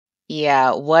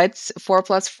Yeah, what's 4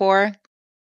 plus 4?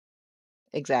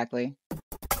 Exactly.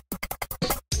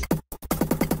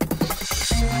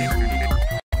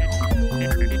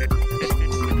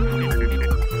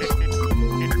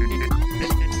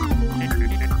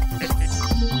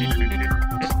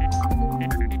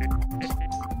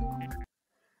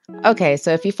 Okay,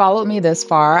 so if you followed me this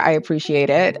far, I appreciate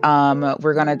it.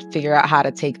 We're gonna figure out how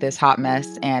to take this hot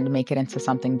mess and make it into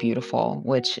something beautiful,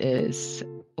 which is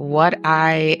what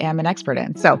I am an expert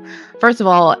in. So, first of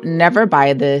all, never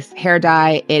buy this hair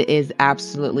dye. It is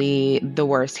absolutely the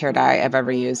worst hair dye I've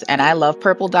ever used. And I love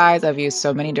purple dyes. I've used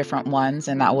so many different ones,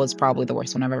 and that was probably the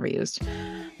worst one I've ever used.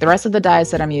 The rest of the dyes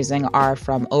that I'm using are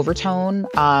from Overtone.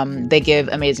 They give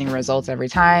amazing results every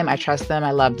time. I trust them.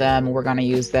 I love them. We're going to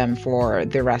use them for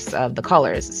the rest of the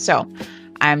colors. So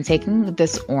I'm taking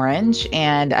this orange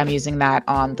and I'm using that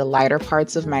on the lighter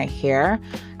parts of my hair.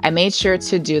 I made sure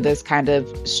to do this kind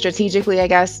of strategically, I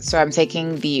guess. So I'm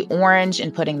taking the orange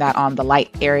and putting that on the light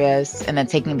areas and then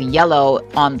taking the yellow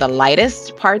on the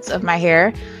lightest parts of my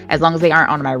hair, as long as they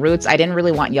aren't on my roots. I didn't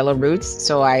really want yellow roots,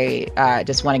 so I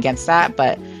just went against that.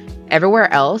 But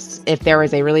everywhere else, if there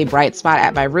was a really bright spot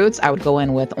at my roots, I would go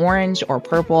in with orange or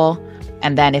purple.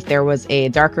 And then if there was a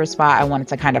darker spot I wanted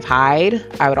to kind of hide,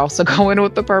 I would also go in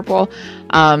with the purple.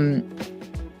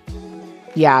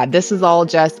 Yeah, this is all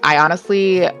just, I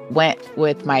honestly went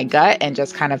with my gut and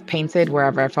just kind of painted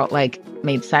wherever I felt like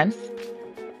made sense.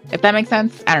 If that makes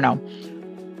sense, I don't know.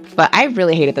 But I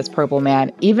really hated this purple,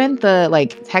 man. Even the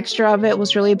like texture of it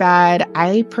was really bad.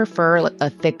 I prefer a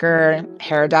thicker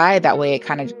hair dye. That way it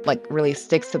kind of like really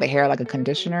sticks to the hair like a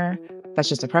conditioner. That's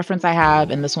just a preference I have.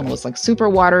 And this one was like super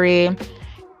watery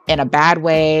in a bad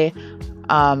way.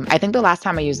 I think the last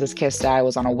time I used this Kiss dye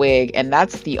was on a wig, and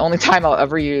that's the only time I'll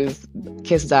ever use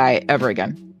Kiss dye ever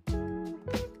again.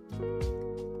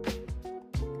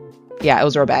 Yeah, it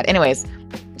was real bad. Anyways,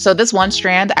 so this one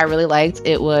strand I really liked.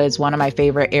 It was one of my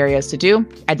favorite areas to do.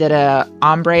 I did a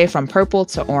ombre from purple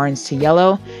to orange to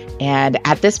yellow. And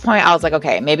at this point, I was like,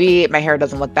 okay, maybe my hair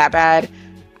doesn't look that bad.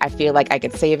 I feel like I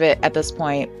could save it at this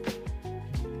point.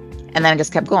 And then I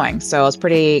just kept going. So I was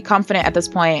pretty confident at this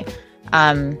point.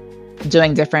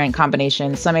 Doing different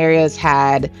combinations. Some areas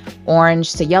had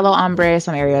orange to yellow ombre,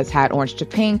 some areas had orange to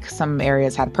pink, some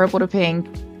areas had purple to pink,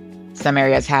 some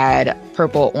areas had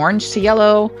purple orange to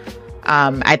yellow.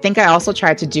 I think I also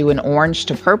tried to do an orange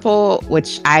to purple,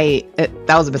 which that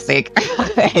was a mistake.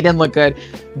 It didn't look good,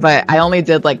 but I only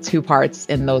did like 2 parts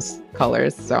in those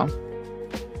colors. So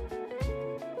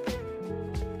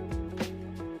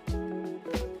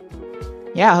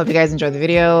yeah, I hope you guys enjoyed the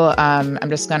video.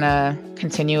 I'm just gonna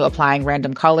continue applying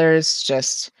random colors.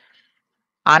 Just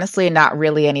honestly, not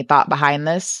really any thought behind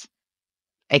this,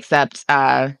 except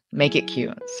make it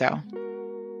cute. So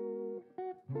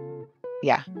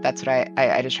yeah, that's what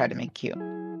I just tried to make cute.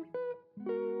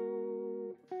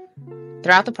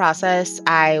 Throughout the process,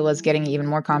 I was getting even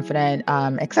more confident,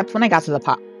 except when I got to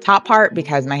the top part,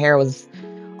 because my hair was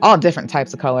all different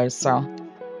types of colors. So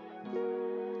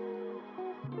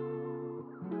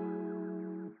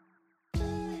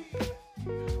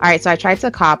all right, so I tried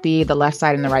to copy the left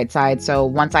side and the right side. So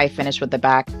once I finished with the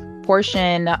back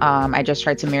portion, I just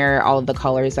tried to mirror all of the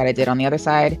colors that I did on the other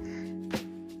side.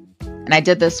 And I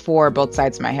did this for both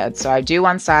sides of my head. So I do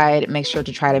one side, make sure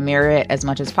to try to mirror it as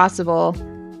much as possible.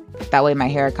 That way my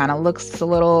hair kind of looks a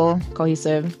little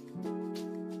cohesive.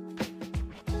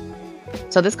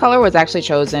 So this color was actually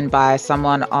chosen by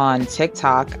someone on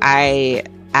TikTok. I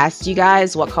asked you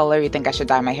guys what color you think I should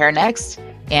dye my hair next,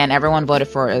 and everyone voted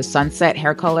for a sunset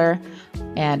hair color.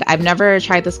 And I've never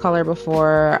tried this color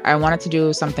before. I wanted to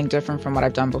do something different from what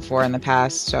I've done before in the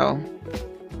past. So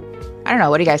I don't know.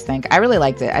 What do you guys think? I really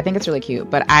liked it. I think it's really cute,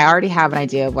 but I already have an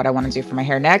idea of what I want to do for my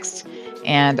hair next.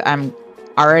 And I'm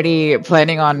already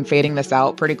planning on fading this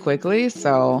out pretty quickly.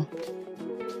 So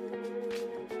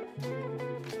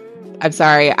I'm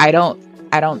sorry. I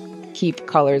don't keep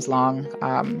colors long.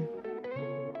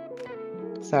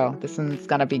 So this one's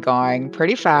gonna be going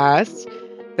pretty fast.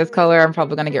 This color I'm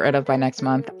probably gonna get rid of by next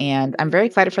month, and I'm very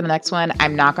excited for the next one.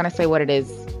 I'm not gonna say what it is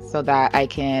so that I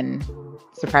can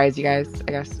surprise you guys,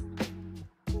 I guess.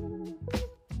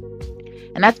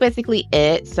 And that's basically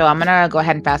it. So I'm gonna go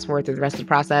ahead and fast forward through the rest of the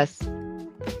process,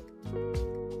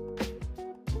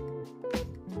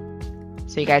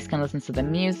 so you guys can listen to the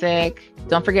music.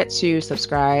 Don't forget to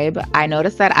subscribe. I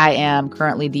noticed that I am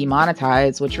currently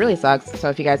demonetized, which really sucks. So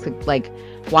if you guys could like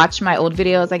watch my old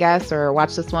videos, I guess, or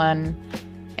watch this one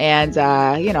and,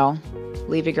 you know,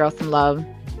 leave your girl some love.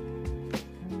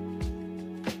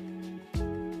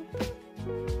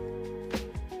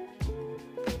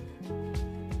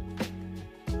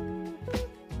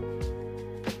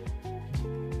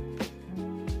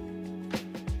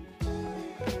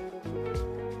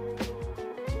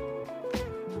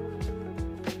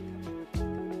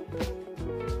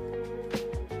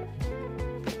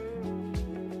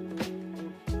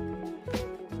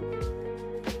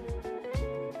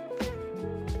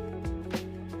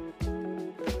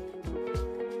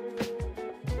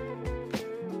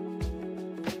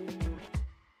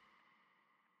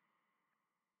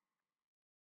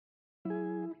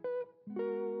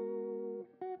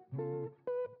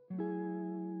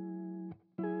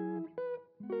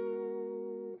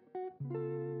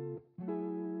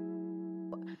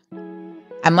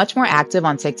 I'm much more active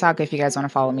on TikTok if you guys want to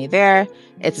follow me there.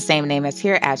 It's the same name as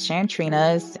here at Sharon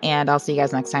Trinas, and I'll see you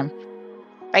guys next time.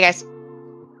 Bye, guys.